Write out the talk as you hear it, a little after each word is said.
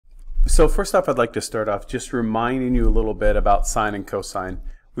So first off, I'd like to start off just reminding you a little bit about sine and cosine.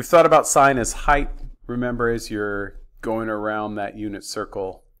 We've thought about sine as height. Remember, as you're going around that unit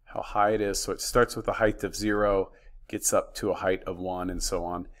circle, how high it is. So it starts with a height of 0, gets up to a height of 1, and so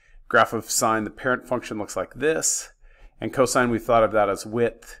on. Graph of sine, the parent function looks like this. And cosine, we thought of that as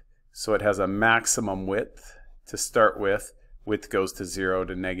width. So it has a maximum width to start with. Width goes to 0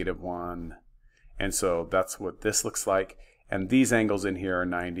 to -1. And so that's what this looks like. And these angles in here are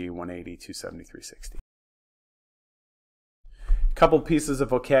 90, 180, 270, 360. A couple pieces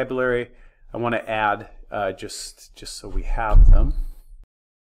of vocabulary I want to add just so we have them.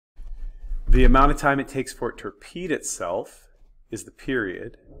 The amount of time it takes for it to repeat itself is the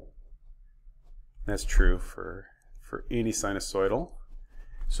period. That's true for any sinusoidal.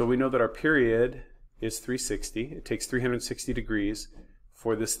 So we know that our period is 360. It takes 360 degrees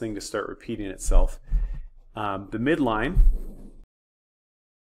for this thing to start repeating itself. The midline,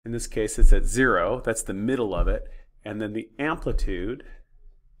 in this case it's at 0, that's the middle of it, and then the amplitude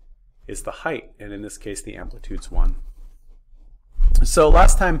is the height, and in this case the amplitude's 1. So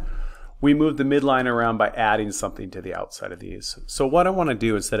last time we moved the midline around by adding something to the outside of these. So what I want to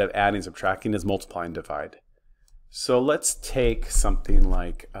do instead of adding and subtracting is multiply and divide. So let's take something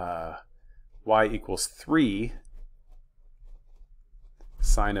like y equals 3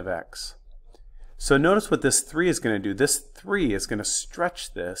 sine of x. So notice what this 3 is going to do. This 3 is going to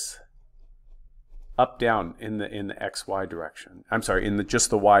stretch this up down in the xy direction. I'm sorry, in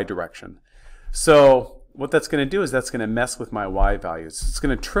just the y direction. So what that's going to do is that's going to mess with my y values. It's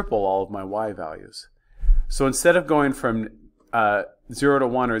going to triple all of my y values. So instead of going from 0 to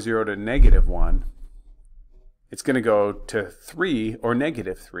 1 or 0 to -1, it's going to go to 3 or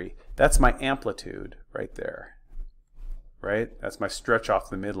 -3. That's my amplitude right there. Right? That's my stretch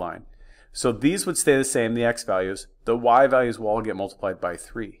off the midline. So these would stay the same, the x values. The y values will all get multiplied by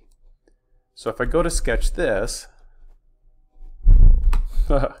 3. So if I go to sketch this,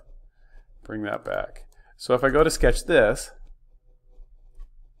 bring that back. So if I go to sketch this,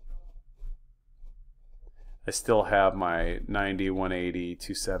 I still have my 90, 180,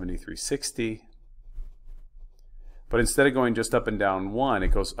 270, 360. But instead of going just up and down 1, it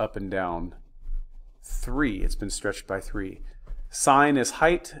goes up and down 3. It's been stretched by 3. Sine is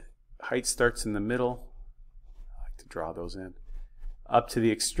height. Height starts in the middle. I like to draw those in. Up to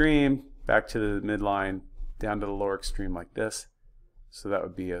the extreme, back to the midline, down to the lower extreme like this. So that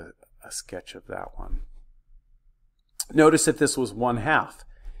would be a sketch of that one. Notice if this was 1/2,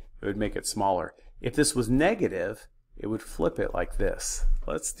 it would make it smaller. If this was negative, it would flip it like this.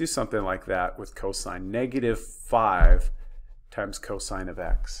 Let's do something like that with cosine. -5 times cosine of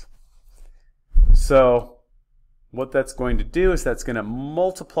x. So what that's going to do is that's going to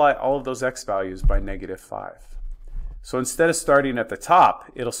multiply all of those x values by -5. So instead of starting at the top,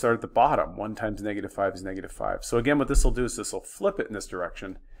 it'll start at the bottom. 1 times -5 is -5. So again, what this will do is this will flip it in this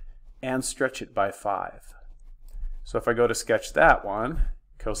direction and stretch it by 5. So if I go to sketch that one,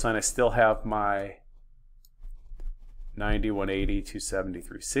 cosine, I still have my 90, 180, 270,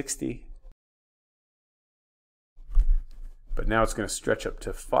 360. But now it's going to stretch up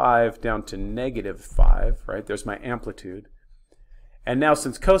to 5, down to -5, right? There's my amplitude. And now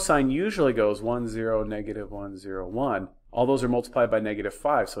since cosine usually goes 1, 0, -1, 0, 1, all those are multiplied by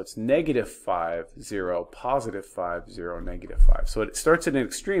 -5. So it's -5, 0, +5, 0, -5. So it starts at an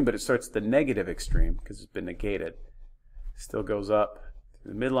extreme, but it starts at the negative extreme because it's been negated. Still goes up to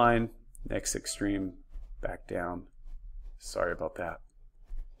the midline, next extreme, back down. Sorry about that.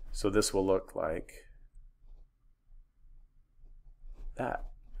 So this will look like that,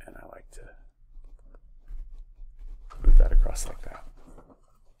 and I like to move that across like that.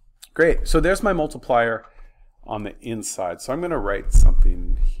 Great, so there's my multiplier on the inside. So I'm going to write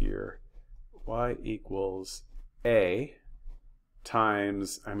something here. Y equals A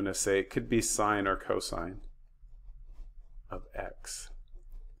times, I'm going to say it could be sine or cosine of x.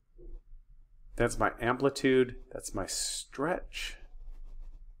 That's my amplitude, that's my stretch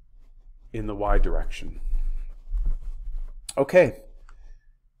in the y direction. Okay.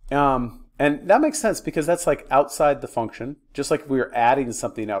 And that makes sense because that's like outside the function. Just like if we were adding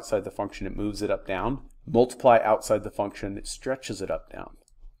something outside the function, it moves it up, down. Multiply outside the function, it stretches it up, down.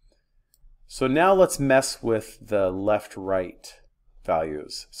 So now let's mess with the left-right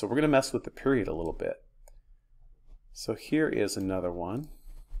values. So we're going to mess with the period a little bit. So here is another one.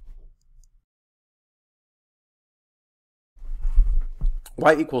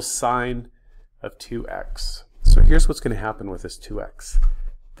 Y equals sine of 2x. So here's what's going to happen with this 2x.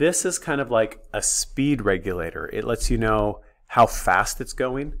 This is kind of like a speed regulator. It lets you know how fast it's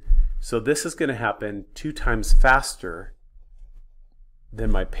going. So this is going to happen 2 times faster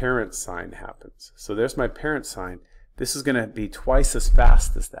then my parent sine happens. So there's my parent sine. This is going to be twice as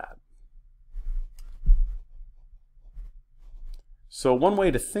fast as that. So one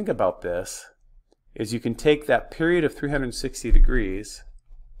way to think about this is you can take that period of 360 degrees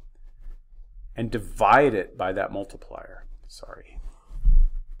and divide it by that multiplier. Sorry.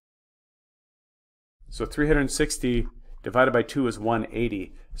 So 360 divided by 2 is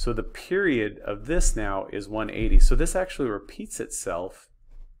 180. So the period of this now is 180. So this actually repeats itself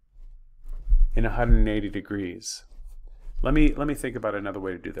in 180 degrees. Let me think about another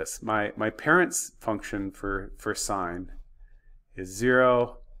way to do this. My parent's function for sine is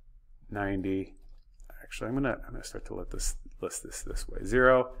 0, 90. Actually, I'm gonna start to list this way.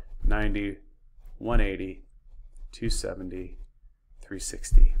 0, 90, 180, 270,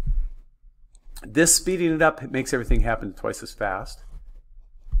 360. This speeding it up, it makes everything happen twice as fast.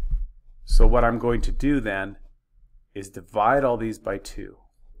 So what I'm going to do then is divide all these by 2.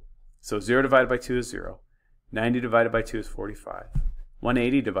 So 0 divided by 2 is 0. 90 divided by 2 is 45.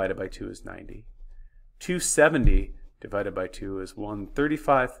 180 divided by 2 is 90. 270 divided by 2 is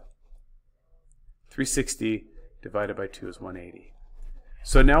 135. 360 divided by 2 is 180.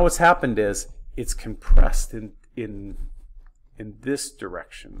 So now what's happened is it's compressed in this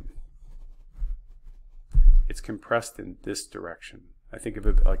direction. It's compressed in this direction. I think of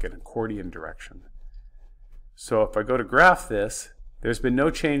it like an accordion direction. So if I go to graph this, there's been no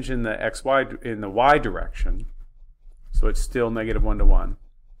change in the y direction. So it's still negative 1 to 1.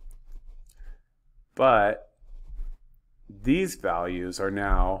 But these values are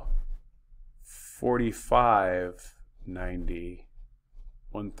now 45, 90,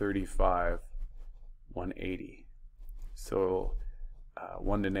 135, 180. So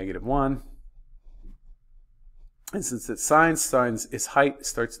 1 to negative 1. And since it's sine, its height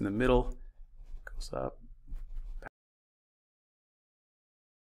starts in the middle, goes up.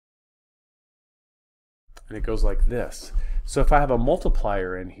 And it goes like this. So if I have a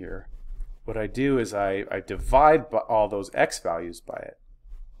multiplier in here, what I do is I divide all those x values by it.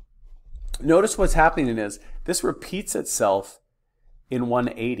 Notice what's happening is this repeats itself in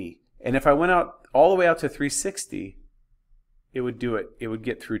 180. And if I went out all the way out to 360, it would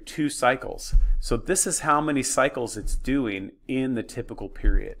get through 2 cycles. So this is how many cycles it's doing in the typical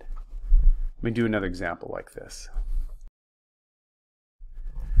period. Let me do another example like this.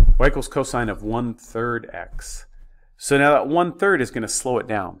 Y equals cosine of 1/3 x. So now that 1/3 is going to slow it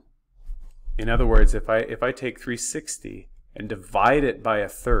down. In other words, if I take 360 and divide it by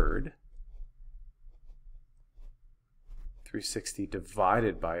 1/3, 360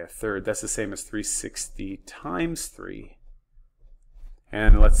 divided by 1/3, that's the same as 360 times 3.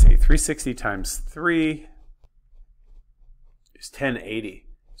 And let's see, 360 times 3 is 1080.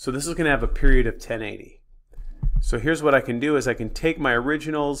 So this is going to have a period of 1080. So here's what I can do is I can take my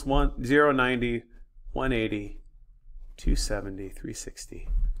originals 0, 90, 180, 270, 360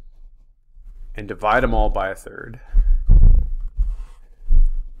 and divide them all by 1/3,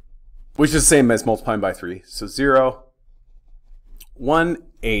 which is the same as multiplying by 3. So 0,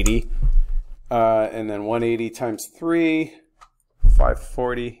 180, and then 180 times 3,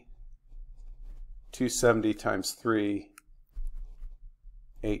 540, 270 times 3,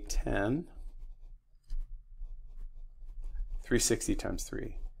 810, 360 times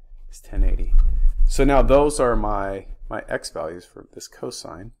 3 is 1080. So now those are my x values for this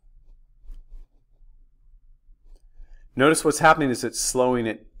cosine. Notice what's happening is it's slowing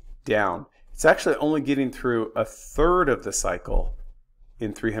it down. It's actually only getting through 1/3 of the cycle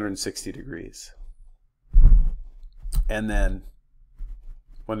in 360 degrees. And then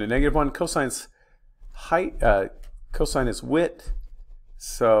 1 to negative 1, cosine's height, cosine is width,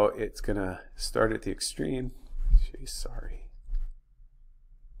 so it's going to start at the extreme. Jeez, sorry.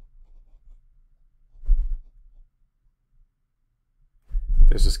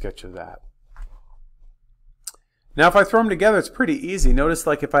 There's a sketch of that. Now if I throw them together, it's pretty easy. Notice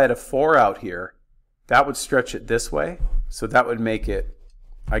like if I had a 4 out here, that would stretch it this way. So that would make it,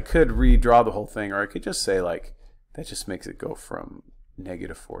 I could redraw the whole thing, or I could just say like, that just makes it go from -4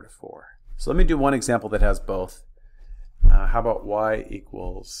 to 4. So let me do one example that has both. How about y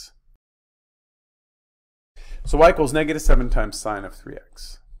equals, so y equals -7 times sine of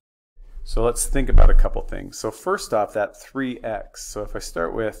 3x. So let's think about a couple things. So first off, that 3x. So if I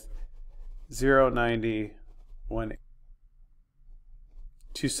start with 0, 90, 1,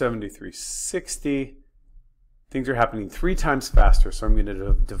 270, 360, things are happening 3 times faster. So I'm going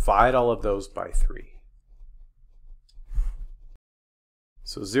to divide all of those by 3.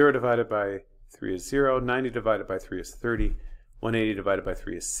 So 0 divided by 3 is 0, 90 divided by 3 is 30, 180 divided by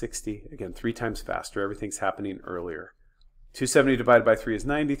 3 is 60. Again, 3 times faster. Everything's happening earlier. 270 divided by 3 is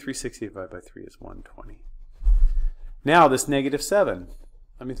 90. 360 divided by 3 is 120. Now this negative 7.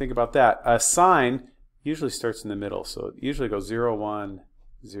 Let me think about that. A sine usually starts in the middle. So it usually goes 0, 1,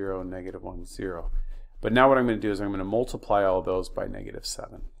 0, negative 1, 0. But now what I'm going to do is I'm going to multiply all of those by negative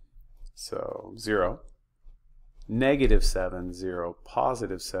 7. So 0, negative 7, 0,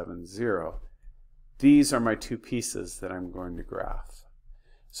 positive 7, 0. These are my two pieces that I'm going to graph.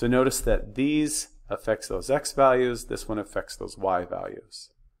 So notice that these affects those x values, this one affects those y values.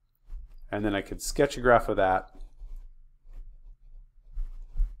 And then I could sketch a graph of that.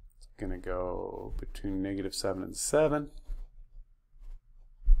 It's going to go between negative 7 and 7.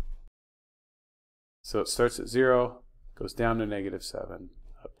 So it starts at 0, goes down to negative 7,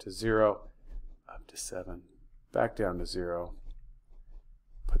 up to 0, up to 7, back down to 0.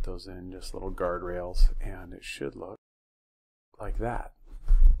 Put those in just little guardrails, and it should look like that.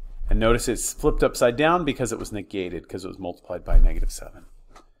 And notice it's flipped upside down because it was negated, because it was multiplied by negative 7.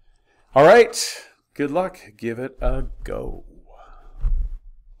 All right, good luck. Give it a go.